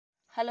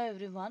Hello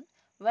everyone,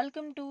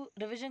 welcome to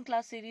revision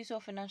class series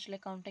of Financial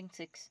Accounting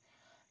 6.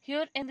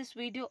 Here in this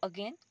video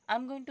again,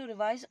 I'm going to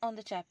revise on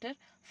the chapter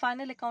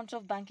Final Accounts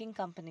of Banking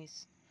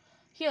Companies.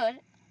 Here,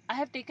 I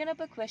have taken up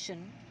a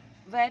question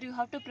where you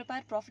have to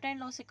prepare profit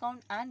and loss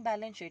account and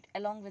balance sheet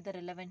along with the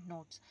relevant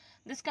notes.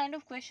 This kind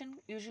of question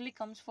usually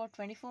comes for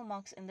 24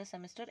 marks in the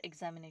semester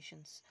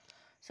examinations.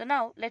 So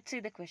now, let's see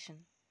the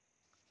question.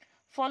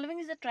 Following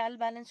is the trial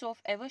balance of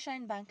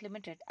Evershine Bank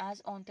Limited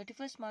as on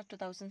 31st March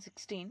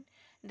 2016.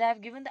 They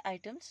have given the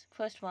items.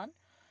 First one,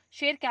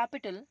 share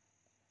capital,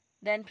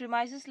 then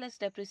premises less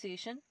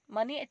depreciation,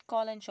 money at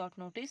call and short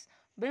notice,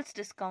 bills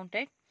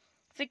discounted,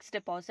 fixed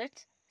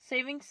deposits,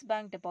 savings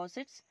bank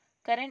deposits,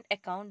 current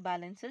account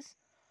balances,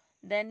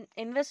 then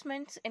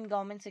investments in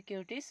government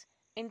securities,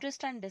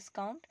 interest and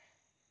discount,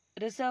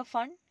 reserve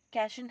fund,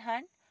 cash in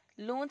hand,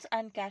 loans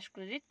and cash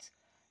credits,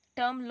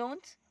 term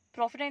loans,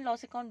 profit and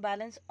loss account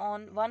balance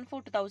on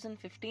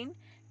 1/4/2015,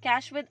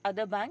 cash with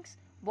other banks,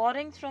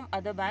 borrowings from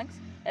other banks,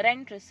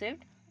 rent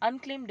received,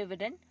 unclaimed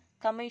dividend,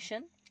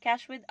 commission,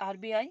 cash with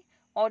RBI,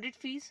 audit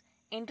fees,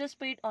 interest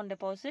paid on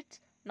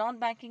deposits,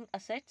 non-banking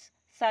assets,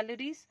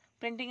 salaries,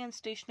 printing and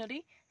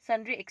stationery,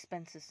 sundry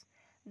expenses.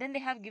 Then they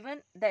have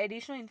given the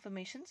additional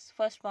informations.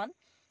 First one,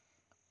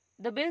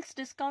 the bills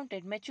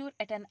discounted mature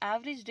at an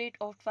average date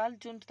of 12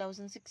 June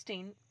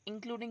 2016,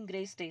 including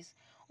grace days.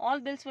 All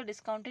bills were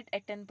discounted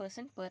at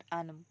 10% per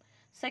annum.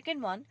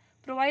 Second one,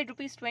 provide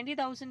rupees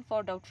 20,000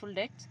 for doubtful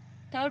debts.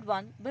 Third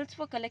one, bills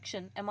for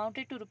collection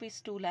amounted to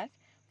rupees 2 lakh.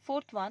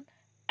 Fourth one,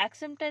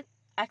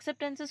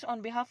 acceptances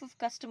on behalf of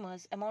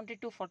customers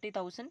amounted to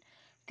 40,000.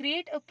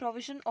 Create a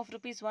provision of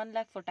rupees 1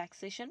 lakh for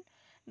taxation.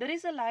 There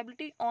is a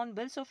liability on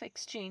bills of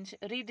exchange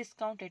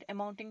rediscounted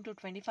amounting to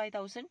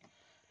 25,000.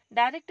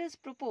 Directors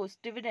proposed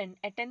dividend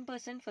at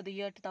 10% for the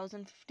year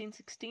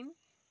 2015-16.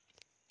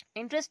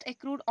 Interest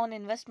accrued on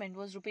investment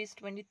was rupees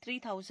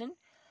 23,000.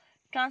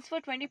 Transfer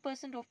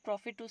 20% of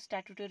profit to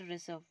statutory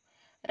reserve.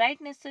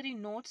 Write necessary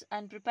notes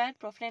and prepare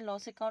profit and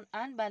loss account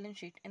and balance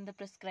sheet in the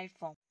prescribed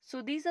form.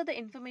 So these are the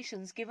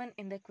informations given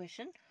in the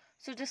question.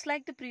 So just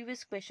like the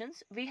previous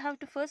questions, we have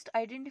to first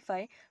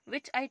identify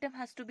which item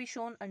has to be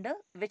shown under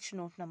which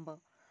note number.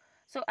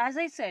 So as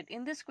I said,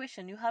 in this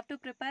question, you have to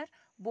prepare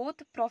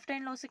both profit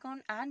and loss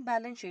account and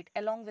balance sheet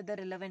along with the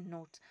relevant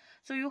notes.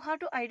 So you have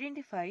to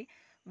identify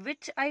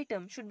which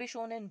item should be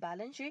shown in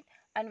balance sheet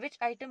and which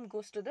item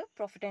goes to the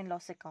profit and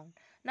loss account.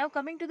 Now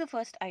coming to the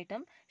first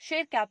item,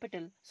 share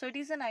capital. So it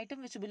is an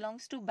item which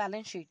belongs to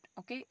balance sheet.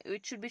 Okay,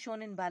 it should be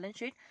shown in balance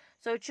sheet.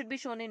 So it should be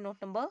shown in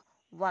note number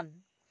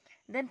 1.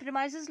 Then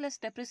premises less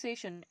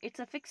depreciation,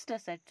 it's a fixed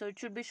asset. So it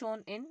should be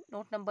shown in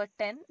note number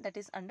 10, that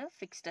is under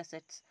fixed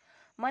assets.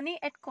 Money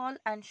at call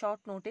and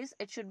short notice,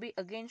 it should be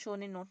again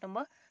shown in note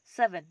number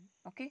 7.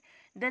 Okay.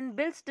 Then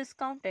bills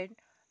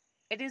discounted,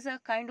 it is a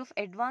kind of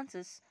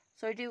advances.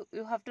 So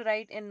you have to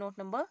write in note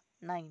number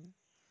 9.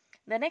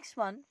 The next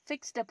one,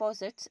 fixed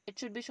deposits, it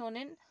should be shown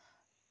in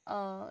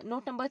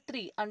note number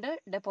 3 under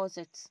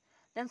deposits.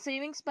 Then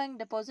savings bank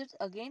deposits,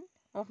 again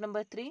note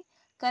number 3.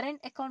 Current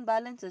account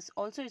balances,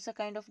 also it's a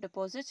kind of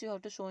deposits, you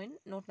have to show in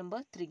note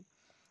number 3.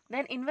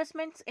 Then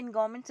investments in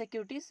government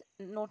securities,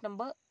 note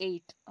number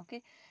 8.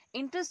 Okay.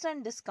 Interest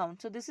and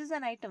discount. So this is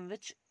an item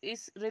which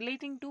is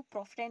relating to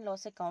profit and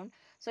loss account.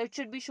 So it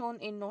should be shown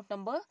in note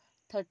number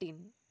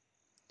 13.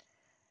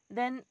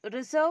 Then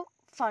reserve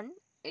fund,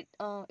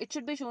 it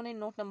should be shown in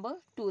note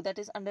number 2, that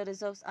is under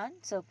reserves and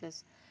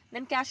surplus.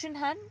 Then cash in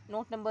hand,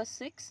 note number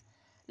 6.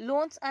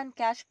 Loans and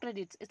cash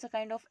credits, it's a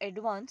kind of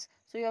advance.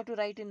 So you have to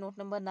write in note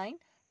number 9.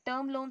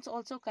 Term loans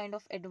also kind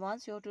of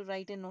advance. You have to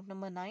write in note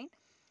number 9.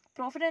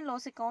 Profit and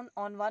loss account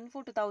on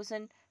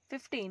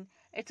 1/4/2015,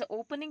 it's an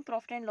opening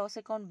profit and loss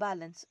account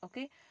balance.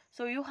 Okay,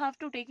 so you have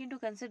to take into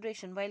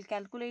consideration while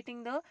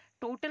calculating the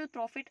total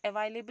profit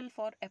available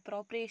for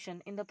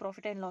appropriation in the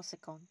profit and loss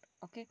account.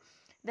 Okay,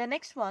 the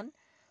next one,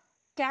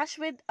 cash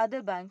with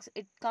other banks,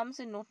 it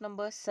comes in note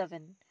number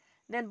 7.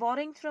 Then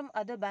borrowings from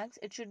other banks,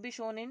 it should be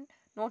shown in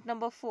note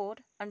number 4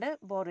 under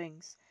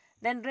borrowings.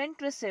 Then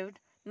rent received,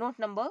 note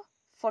number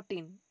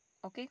 14.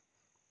 Okay,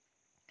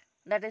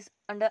 that is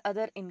under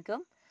other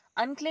income.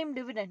 Unclaimed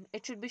dividend,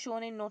 it should be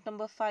shown in note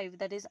number 5,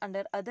 that is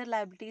under other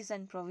liabilities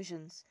and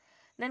provisions.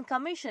 Then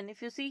commission,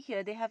 if you see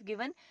here, they have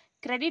given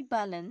credit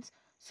balance,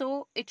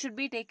 so it should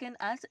be taken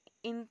as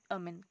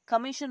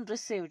commission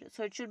received.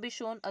 So it should be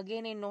shown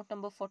again in note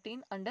number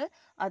 14 under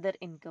other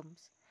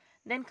incomes.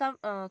 Then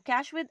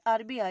cash with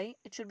RBI,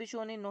 it should be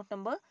shown in note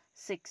number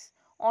 6.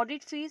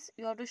 Audit fees,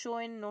 you have to show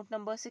in note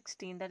number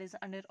 16, that is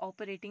under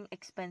operating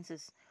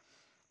expenses.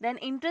 Then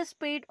interest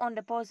paid on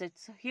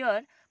deposits.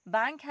 Here,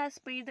 bank has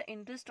paid the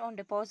interest on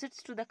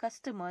deposits to the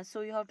customers. So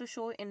you have to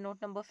show in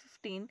note number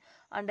 15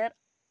 under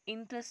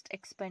interest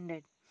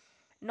expended.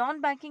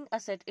 Non-banking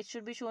asset, it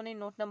should be shown in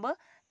note number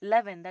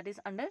 11, that is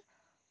under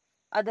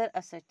other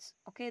assets.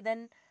 Okay,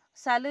 then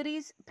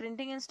salaries,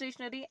 printing and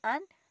stationery,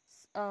 and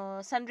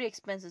sundry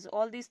expenses.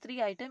 All these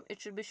 3 items, it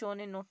should be shown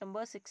in note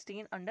number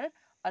 16 under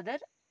other,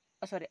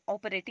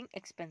 operating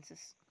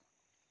expenses.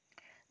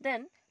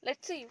 Then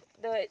let's see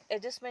the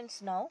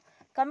adjustments now.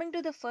 Coming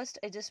to the first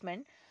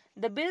adjustment,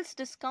 the bills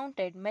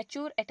discounted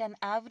mature at an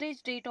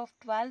average date of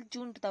 12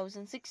 June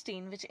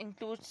 2016, which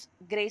includes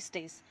grace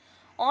days.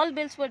 All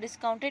bills were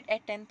discounted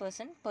at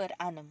 10% per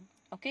annum.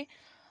 Okay.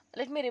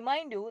 Let me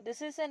remind you,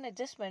 this is an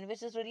adjustment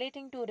which is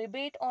relating to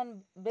rebate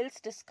on bills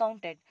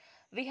discounted.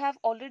 We have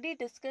already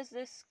discussed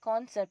this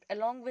concept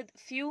along with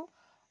few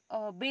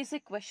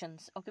basic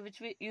questions, okay, which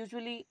we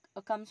usually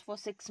comes for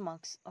 6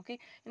 marks. Okay.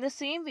 In the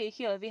same way,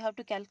 here we have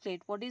to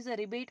calculate what is the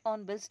rebate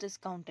on bills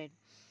discounted.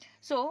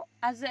 So,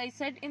 as I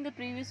said in the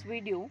previous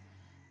video,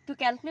 to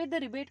calculate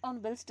the rebate on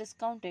bills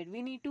discounted,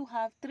 we need to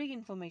have three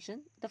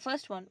information. The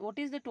first one, what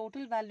is the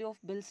total value of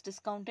bills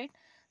discounted?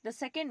 The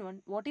second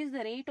one, what is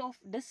the rate of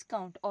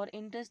discount or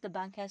interest the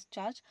bank has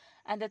charged?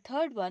 And the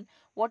third one,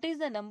 what is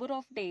the number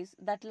of days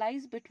that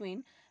lies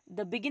between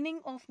the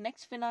beginning of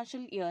next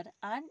financial year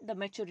and the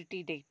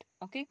maturity date?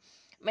 Okay,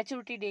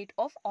 maturity date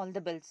of all the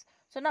bills.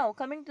 So now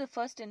coming to the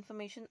first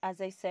information, as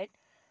I said,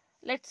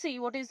 let's see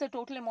what is the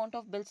total amount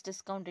of bills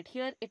discounted.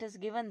 Here it is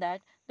given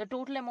that the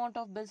total amount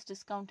of bills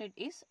discounted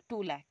is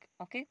 2 lakh.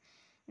 Okay.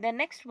 The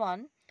next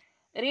one,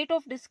 rate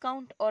of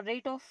discount or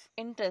rate of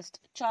interest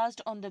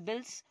charged on the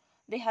bills,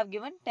 they have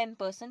given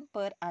 10%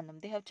 per annum.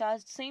 They have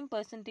charged same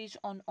percentage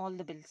on all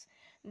the bills.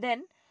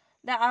 Then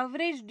the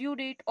average due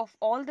date of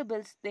all the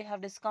bills they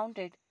have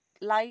discounted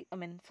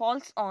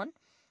falls on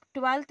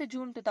 12th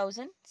June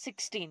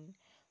 2016.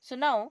 So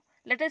now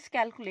let us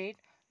calculate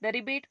the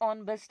rebate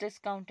on bills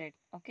discounted.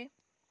 Okay.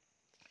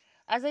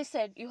 As I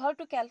said, you have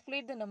to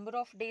calculate the number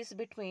of days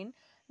between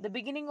the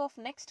beginning of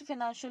next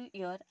financial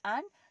year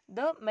and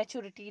the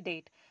maturity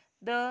date.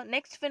 The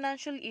next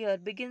financial year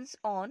begins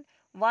on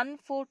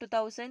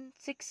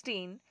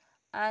 1/4/2016,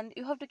 and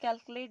you have to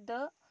calculate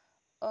the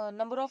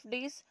number of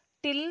days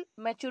till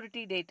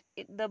maturity date.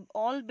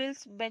 All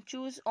bills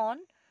matures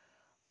on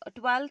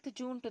 12th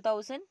June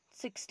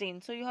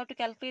 2016. So you have to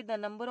calculate the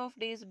number of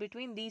days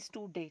between these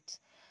two dates.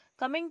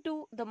 Coming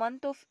to the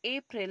month of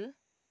April,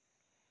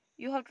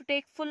 you have to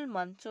take full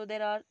month, so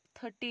there are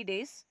 30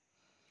 days.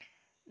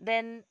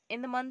 Then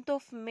in the month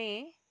of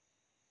May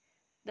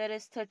there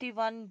is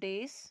 31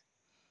 days.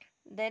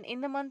 Then in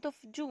the month of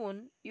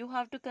June you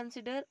have to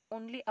consider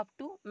only up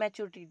to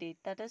maturity date,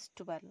 that is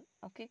 12.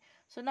 Okay,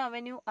 so now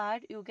when you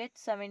add you get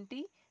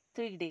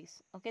 73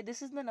 days. Okay,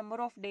 this is the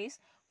number of days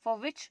for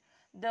which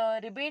the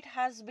rebate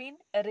has been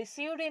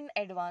received in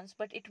advance,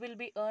 but it will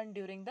be earned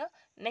during the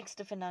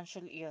next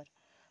financial year.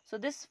 So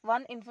this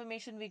one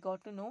information we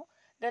got to know.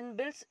 Then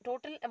bills,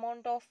 total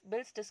amount of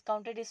bills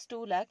discounted is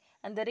 2 lakh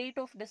and the rate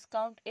of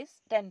discount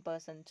is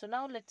 10%. So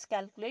now let's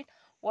calculate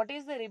what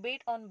is the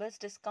rebate on bills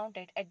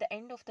discounted at the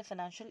end of the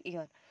financial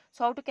year.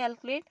 So how to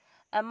calculate?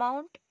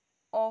 Amount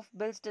of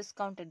bills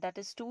discounted, that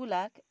is 2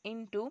 lakh,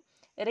 into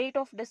rate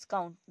of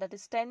discount, that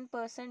is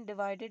 10%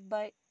 divided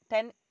by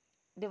 10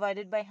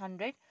 divided by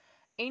 100,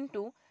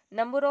 into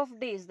number of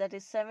days, that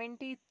is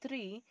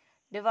 73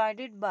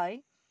 divided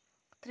by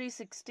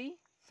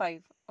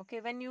 365.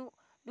 Okay, when you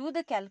do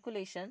the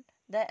calculation,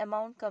 the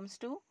amount comes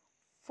to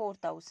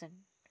 4,000.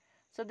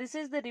 So this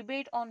is the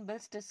rebate on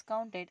bills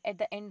discounted at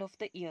the end of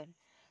the year.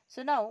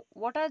 So now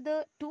what are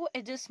the two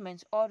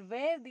adjustments or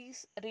where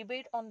these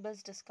rebate on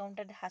bills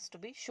discounted has to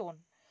be shown?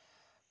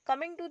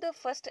 Coming to the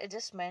first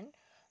adjustment,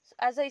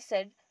 as I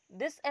said,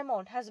 this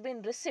amount has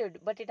been received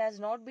but it has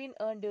not been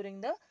earned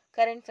during the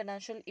current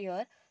financial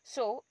year.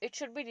 So it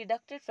should be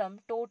deducted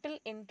from total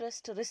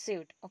interest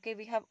received. Okay,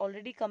 we have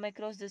already come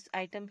across this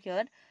item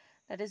here.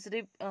 That is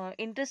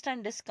interest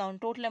and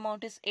discount. Total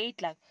amount is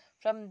 8 lakh.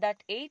 From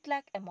that 8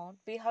 lakh amount,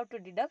 we have to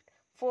deduct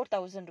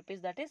 4,000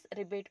 rupees. That is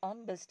rebate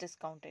on bills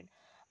discounted.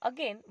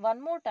 Again,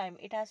 one more time,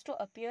 it has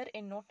to appear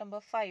in note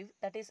number 5,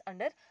 that is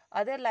under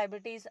other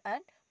liabilities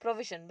and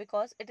provision,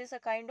 because it is a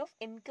kind of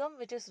income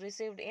which is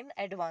received in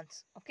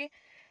advance. Okay,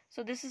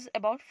 so this is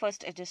about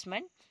first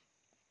adjustment.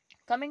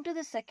 Coming to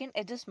the second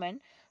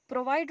adjustment,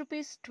 provide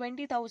rupees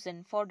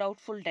 20,000 for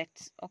doubtful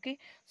debts. Okay,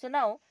 so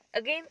now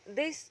again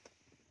this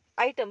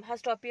item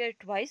has to appear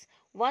twice.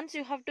 Once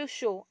you have to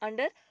show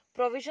under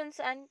provisions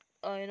and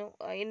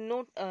in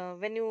note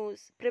when you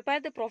prepare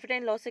the profit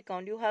and loss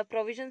account, you have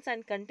provisions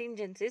and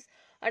contingencies.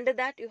 Under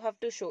that you have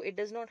to show, it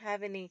does not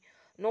have any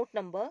note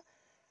number,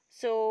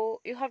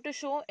 so you have to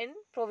show in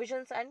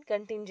provisions and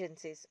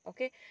contingencies.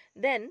 Okay,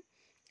 then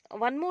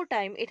one more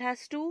time it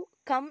has to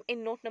come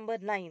in note number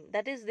 9,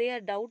 that is they are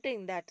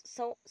doubting that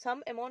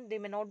some amount they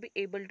may not be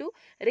able to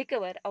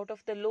recover out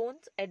of the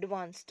loans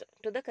advanced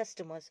to the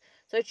customers,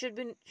 so it should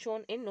be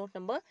shown in note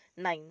number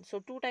 9.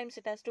 So two times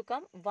it has to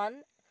come,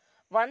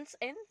 once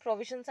in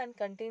provisions and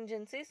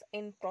contingencies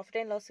in profit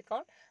and loss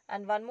account,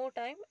 and one more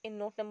time in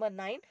note number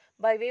 9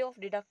 by way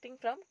of deducting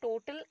from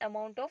total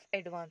amount of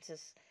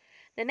advances.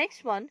 The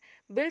next one,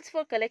 bills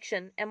for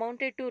collection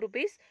amounted to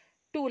rupees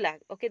 2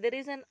 lakh. Okay, there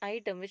is an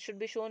item which should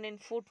be shown in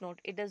footnote.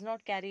 It does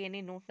not carry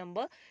any note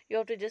number. You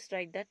have to just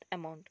write that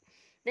amount.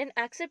 Then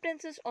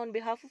acceptances on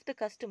behalf of the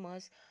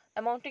customers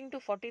amounting to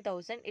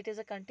 40,000. It is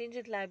a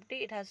contingent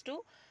liability. It has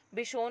to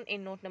be shown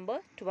in note number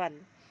 12.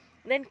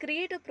 Then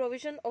create a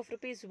provision of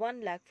rupees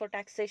 1 lakh for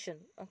taxation.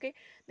 Okay,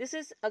 this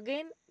is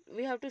again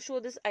we have to show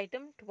this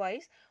item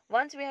twice.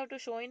 Once we have to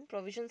show in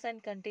provisions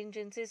and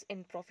contingencies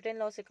in profit and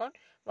loss account.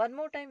 One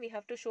more time we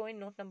have to show in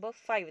note number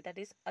 5, that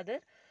is other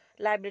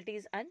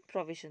liabilities and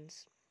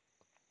provisions.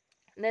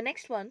 The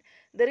next one,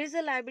 there is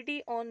a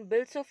liability on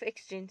bills of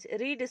exchange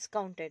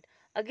rediscounted.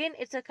 Again,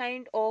 it's a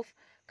kind of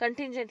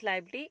contingent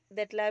liability.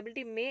 That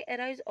liability may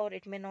arise or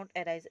it may not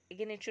arise.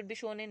 Again, it should be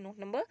shown in note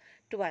number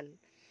 12.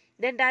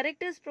 Then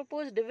directors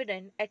propose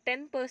dividend at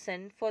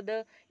 10% for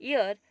the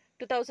year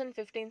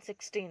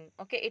 2015-16.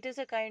 Okay, it is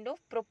a kind of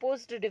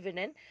proposed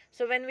dividend.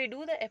 So when we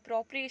do the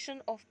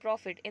appropriation of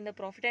profit in the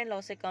profit and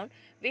loss account,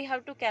 we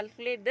have to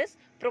calculate this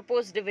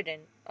proposed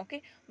dividend.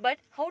 Okay, but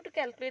how to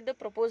calculate the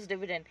proposed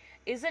dividend?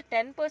 Is it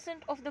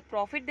 10% of the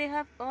profit they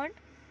have earned,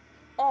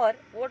 or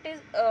what is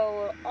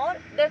or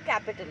the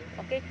capital?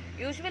 Okay,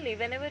 usually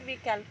whenever we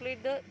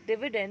calculate the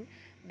dividend,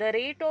 the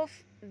rate of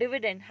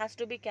dividend has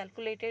to be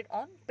calculated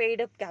on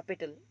paid up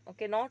capital.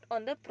 Okay, not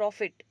on the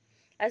profit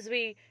as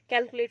we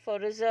calculate for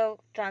reserve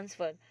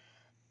transfer.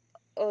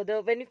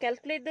 When you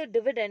calculate the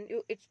dividend,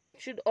 it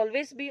should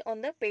always be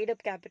on the paid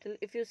up capital.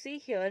 If you see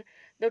here,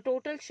 the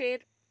total share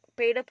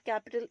paid up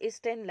capital is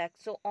 10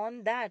 lakhs. So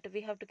on that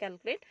we have to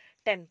calculate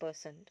 10%.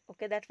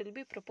 Okay, that will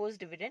be proposed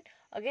dividend.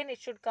 Again, it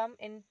should come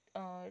in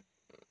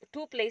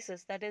two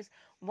places, that is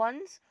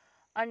once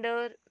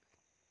under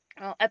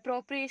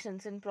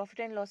appropriations in profit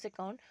and loss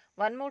account.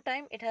 One more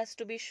time it has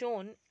to be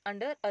shown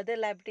under other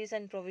liabilities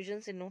and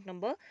provisions in note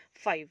number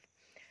 5.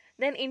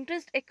 Then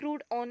interest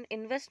accrued on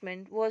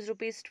investment was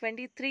rupees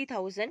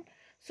 23,000.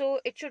 So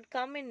it should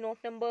come in note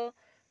number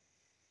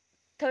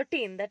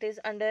 13, that is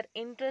under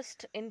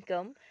interest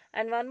income.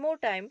 And one more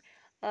time,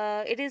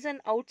 it is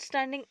an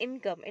outstanding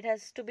income. It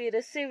has to be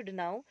received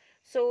now.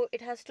 So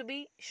it has to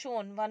be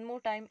shown one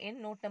more time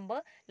in note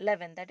number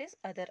 11, that is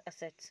other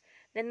assets.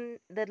 Then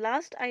the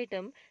last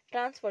item,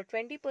 transfer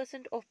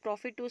 20% of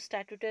profit to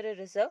statutory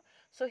reserve.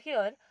 So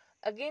here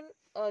again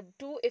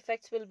two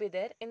effects will be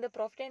there. In the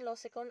profit and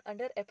loss account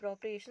under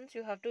appropriations,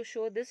 you have to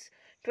show this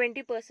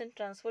 20%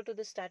 transfer to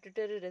the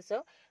statutory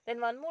reserve.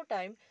 Then one more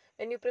time,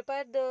 when you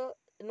prepare the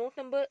note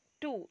number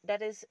 2,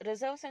 that is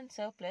reserves and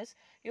surplus,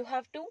 you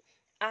have to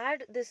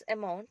add this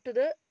amount to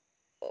the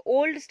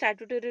old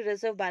statutory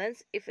reserve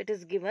balance if it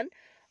is given.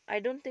 I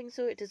don't think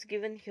so it is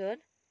given here.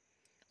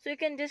 So you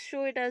can just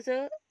show it as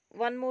a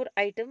one more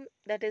item,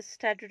 that is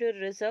statutory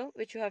reserve,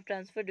 which you have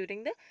transferred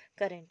during the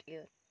current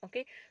year.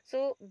 Okay,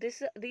 so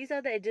these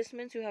are the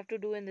adjustments you have to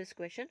do in this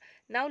question.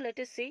 Now let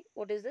us see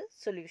what is the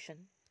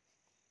solution.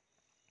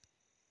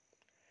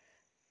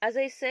 As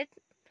I said,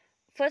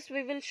 first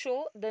we will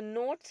show the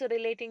notes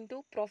relating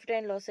to profit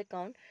and loss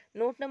account.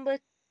 Note number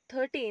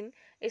 13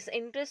 is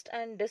interest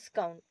and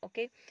discount.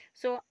 Okay,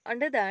 so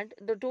under that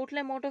the total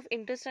amount of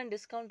interest and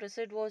discount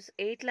received was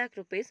 8 lakh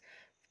rupees.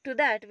 To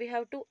that we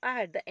have to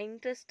add the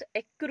interest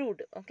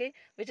accrued, okay,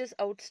 which is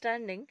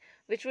outstanding,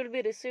 which will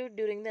be received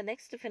during the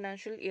next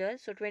financial year.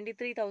 So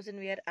 23,000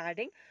 we are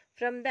adding.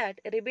 From that,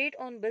 rebate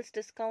on bills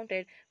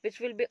discounted, which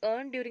will be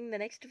earned during the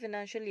next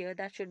financial year,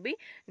 that should be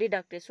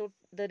deducted. So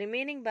the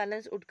remaining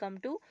balance would come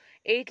to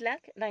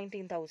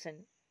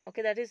 8,19,000.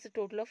 Okay, that is the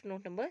total of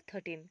note number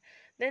 13.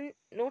 Then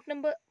note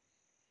number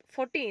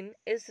 14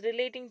 is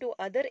relating to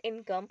other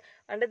income.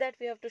 Under that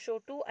we have to show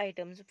two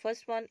items.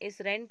 First one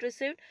is rent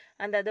received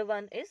and the other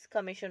one is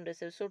commission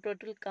received. So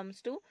total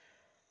comes to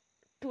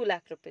 2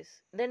 lakh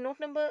rupees. Then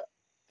note number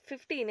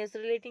 15 is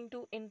relating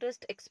to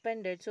interest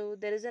expended. So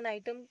there is an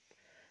item,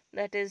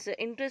 that is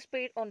interest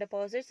paid on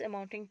deposits,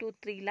 amounting to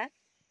 3 lakh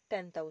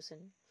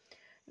 10,000.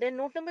 Then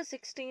note number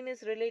 16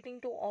 is relating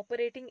to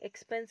operating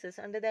expenses.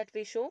 Under that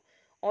we show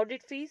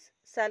audit fees,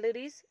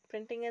 salaries,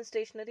 printing and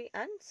stationery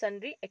and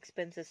sundry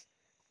expenses.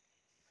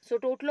 So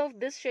total of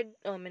this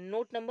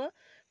note number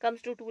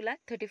comes to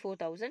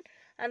 2,34,000.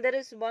 And there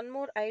is one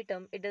more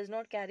item, it does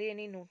not carry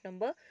any note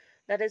number,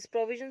 that is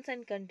provisions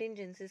and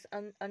contingencies.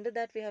 And under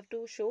that we have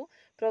to show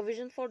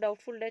provision for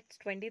doubtful debts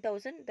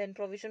 20,000, then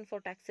provision for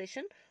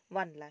taxation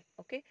 1 lakh.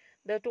 Okay,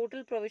 the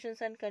total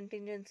provisions and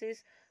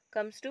contingencies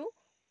comes to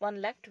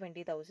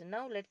 1,20,000.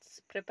 Now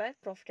let's prepare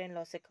profit and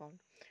loss account.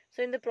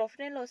 So in the profit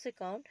and loss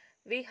account,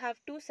 we have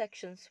two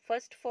sections,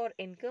 first for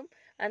income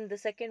and the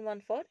second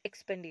one for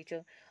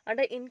expenditure.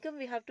 Under income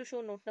we have to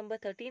show note number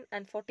 13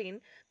 and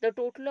 14, the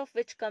total of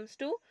which comes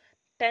to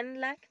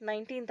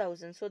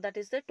 10,19,000. So that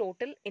is the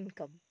total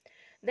income.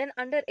 Then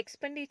under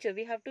expenditure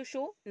we have to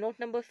show note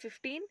number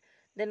 15,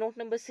 the note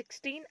number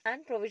 16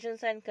 and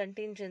provisions and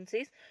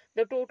contingencies.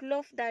 The total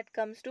of that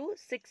comes to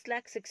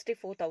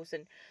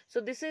 6,64,000.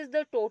 So this is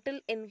the total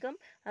income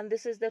and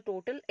this is the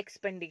total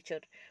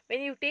expenditure.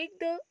 When you take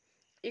the,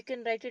 you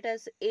can write it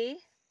as A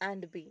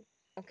and B.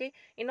 Okay,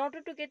 in order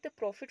to get the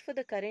profit for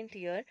the current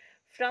year,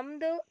 from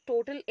the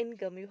total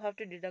income you have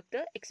to deduct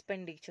the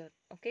expenditure.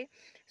 Okay,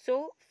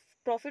 so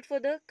profit for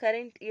the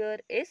current year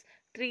is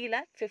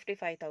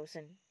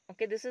 3,55,000.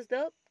 Okay, this is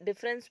the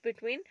difference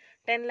between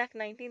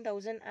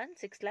 10,19,000 and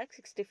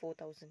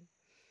 6,64,000.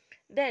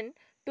 Then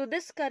to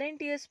this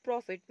current year's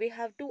profit, we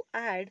have to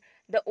add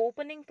the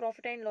opening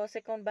profit and loss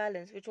account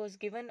balance, which was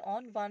given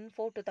on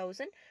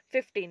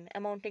 1/4/2015,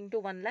 amounting to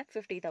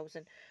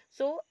 1,50,000.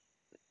 So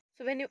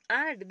when you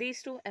add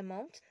these two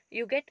amounts,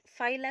 you get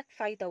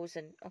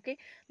 5,05,000. Okay,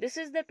 this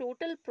is the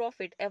total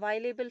profit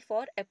available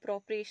for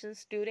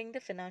appropriations during the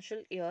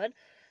financial year.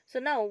 So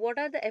now, what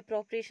are the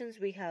appropriations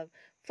we have?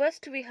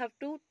 First, we have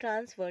to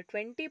transfer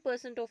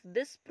 20% of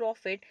this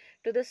profit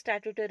to the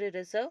statutory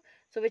reserve,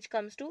 so which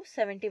comes to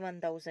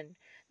 71,000.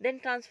 Then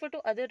transfer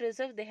to other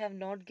reserve they have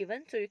not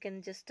given, so you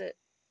can just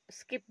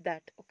skip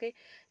that. Okay,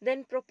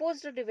 then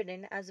proposed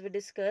dividend, as we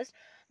discussed,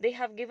 they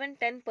have given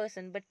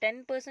 10%, but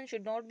 10%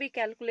 should not be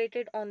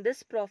calculated on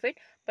this profit,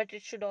 but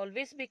it should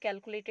always be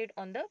calculated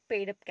on the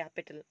paid up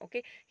capital.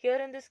 Okay, here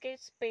in this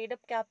case, paid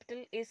up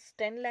capital is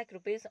 10 lakh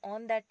rupees.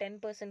 On that,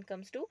 10%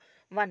 comes to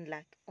 1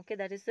 lakh. Okay,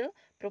 that is the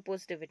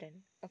proposed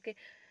dividend. Okay,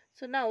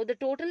 so now the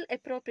total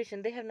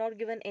appropriation, they have not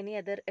given any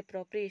other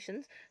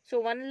appropriations. So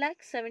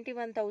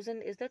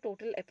 1,71,000 is the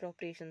total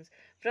appropriations.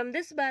 From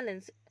this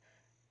balance,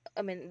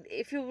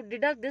 if you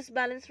deduct this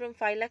balance from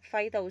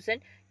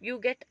 5,05,000, you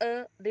get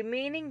a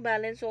remaining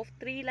balance of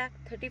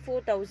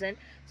 3,34,000.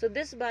 So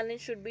this balance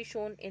should be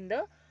shown in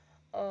the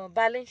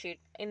balance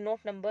sheet in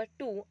note number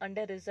 2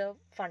 under reserve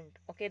fund.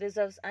 Okay,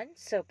 reserves and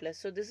surplus.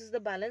 So this is the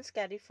balance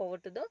carried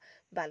forward to the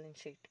balance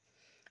sheet.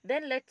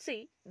 Then let's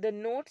see the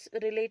notes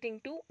relating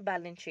to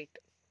balance sheet.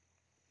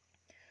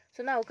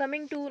 So now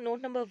coming to note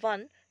number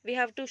 1, we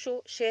have to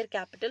show share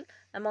capital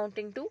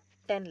amounting to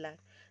 10 lakh.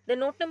 Then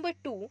note number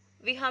 2,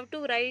 we have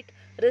to write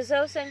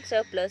reserves and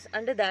surplus.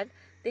 Under that,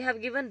 they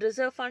have given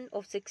reserve fund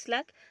of 6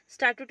 lakh,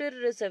 statutory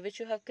reserve which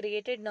you have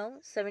created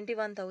now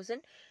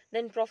 71,000.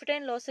 Then profit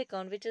and loss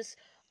account, which is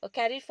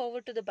carried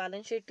forward to the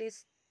balance sheet,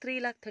 is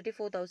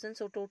 3,34,000.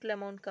 So total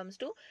amount comes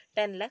to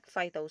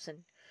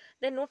 10,05,000.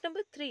 Then note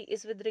number 3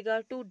 is with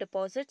regard to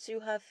deposits.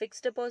 You have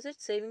fixed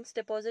deposits, savings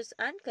deposits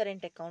and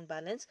current account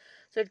balance.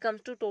 So it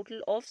comes to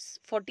total of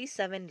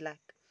 47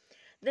 lakh.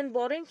 Then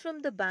borrowing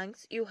from the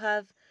banks, you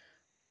have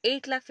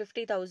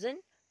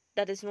 8,50,000.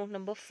 That is note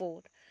number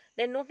 4.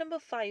 Then note number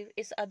 5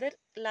 is other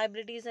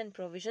liabilities and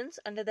provisions.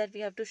 Under that,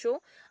 we have to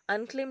show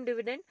unclaimed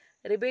dividend,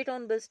 rebate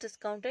on bills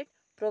discounted,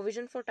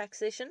 provision for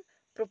taxation,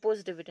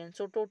 proposed dividend.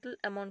 So total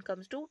amount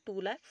comes to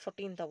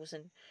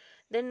 2,14,000.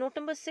 Then note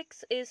number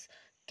 6 is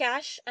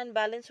cash and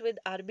balance with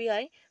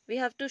RBI. We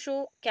have to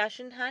show cash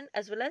in hand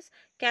as well as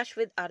cash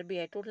with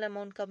RBI. Total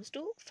amount comes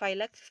to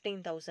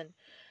 5,15,000.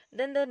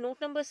 Then the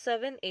note number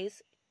 7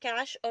 is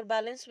cash or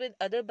balance with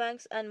other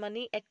banks and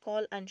money at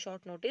call and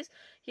short notice.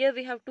 Here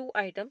we have two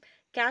items.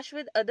 Cash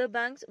with other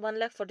banks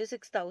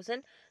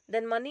 1,46,000.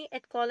 Then money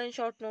at call and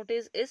short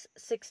notice is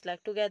 6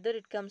 lakh. Together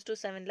it comes to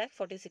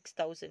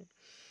 7,46,000.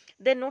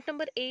 Then note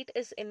number 8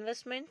 is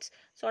investments.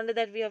 So under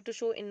that we have to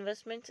show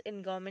investments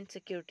in government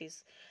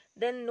securities.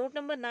 Then note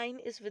number 9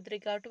 is with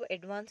regard to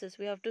advances.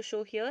 We have to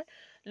show here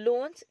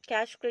loans,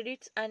 cash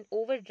credits and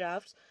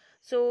overdrafts.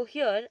 So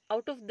here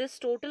out of this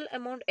total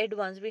amount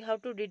advance, we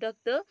have to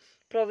deduct the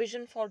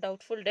provision for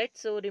doubtful debt.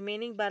 So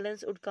remaining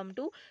balance would come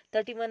to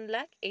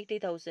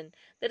 31,80,000.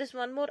 There is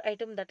one more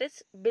item, that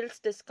is bills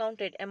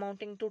discounted,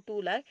 amounting to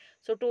 2 lakh.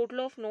 So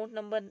total of note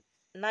number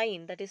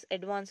 9, that is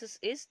advances,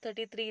 is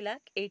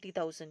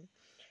 33,80,000.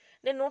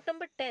 Then note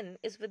number 10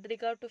 is with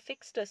regard to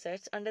fixed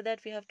assets. Under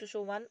that we have to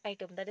show one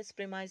item, that is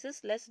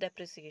premises less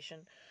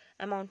depreciation,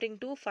 amounting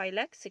to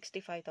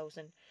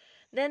 5,65,000.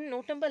 Then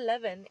note number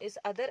 11 is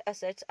other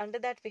assets. Under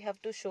that we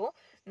have to show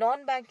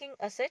non-banking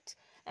assets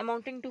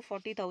amounting to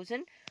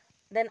 40,000.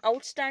 Then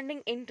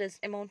outstanding interest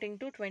amounting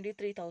to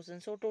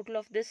 23,000. So total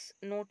of this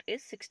note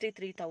is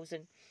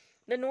 63,000.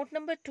 The note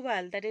number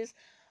 12, that is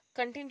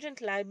contingent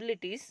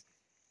liabilities.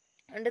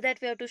 Under that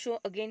we have to show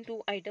again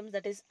two items,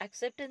 that is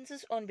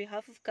acceptances on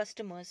behalf of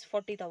customers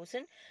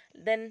 40,000.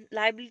 Then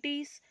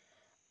liabilities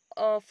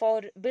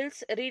for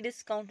bills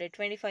rediscounted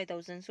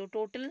 25,000. So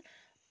total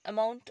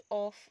amount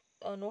of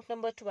note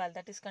number 12,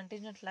 that is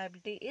contingent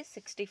liability, is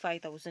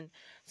 65,000.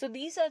 So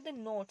these are the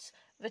notes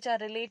which are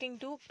relating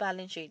to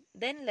balance sheet.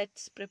 Then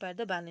let's prepare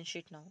the balance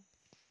sheet now.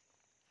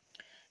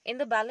 In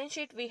the balance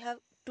sheet we have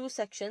two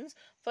sections.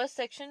 First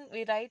section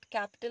we write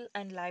capital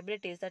and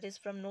liabilities, that is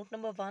from note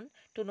number 1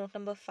 to note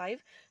number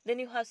 5. Then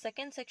you have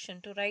second section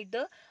to write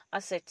the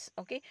assets.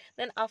 Okay,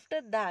 then after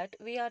that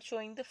we are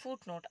showing the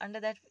footnote. Under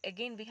that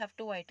again we have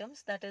two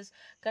items, that is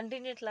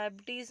contingent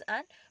liabilities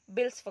and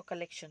bills for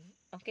collection.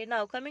 Okay,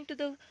 now coming to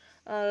the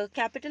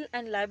capital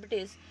and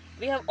liabilities,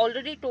 we have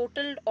already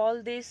totaled all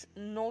these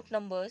note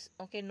numbers,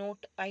 okay,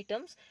 note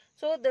items.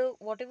 So the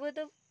whatever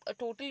the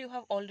total you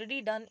have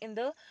already done in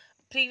the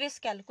previous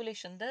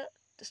calculation, the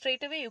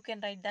straight away you can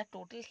write that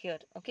total here.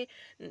 Okay,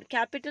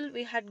 capital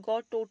we had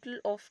got total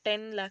of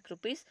 10 lakh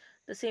rupees.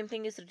 The same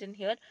thing is written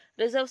here.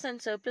 Reserves and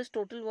surplus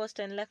total was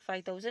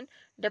 10,05,000.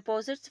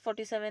 Deposits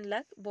 47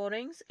 lakh.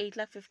 Borrowings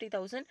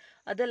 8,50,000.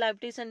 Other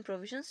liabilities and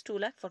provisions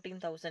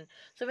 2,14,000.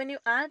 So when you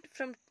add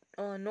from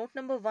note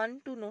number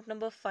 1 to note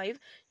number 5,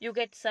 you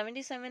get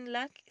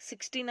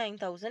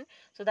 77,69,000.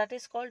 So that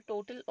is called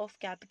total of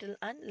capital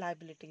and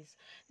liabilities.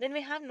 Then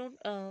we have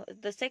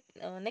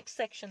next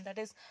section, that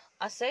is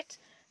assets.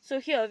 So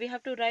here we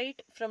have to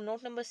write from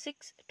note number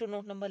 6 to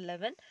note number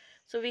 11.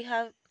 So we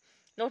have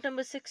note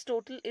number 6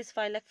 total is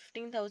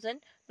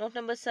 5,15,000. Note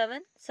number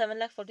 7,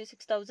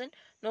 7,46,000.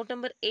 Note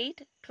number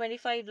 8,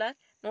 25 lakh.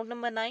 Note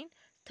number 9,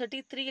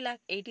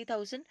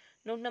 33,80,000.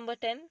 Note number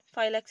 10,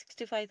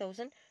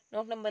 5,65,000.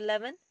 Note number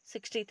 11,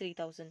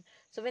 63,000.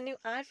 So when you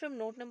add from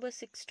note number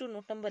 6 to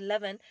note number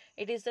 11,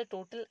 it is the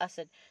total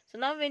asset. So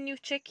now when you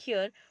check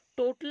here,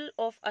 total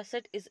of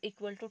asset is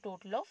equal to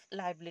total of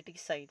liability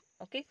side.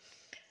 Okay.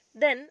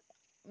 Then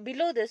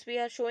below this we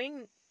are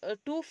showing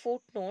two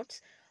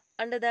footnotes.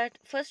 Under that,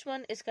 first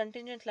one is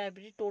contingent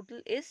liability, total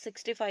is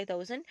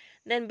 65,000.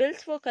 Then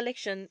bills for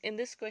collection, in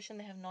this question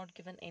they have not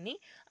given any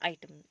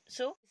item.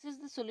 So this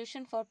is the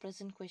solution for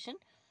present question.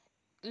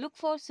 Look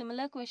for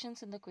similar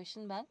questions in the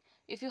question bank.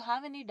 If you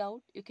have any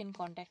doubt, you can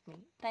contact me.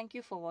 Thank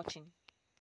you for watching.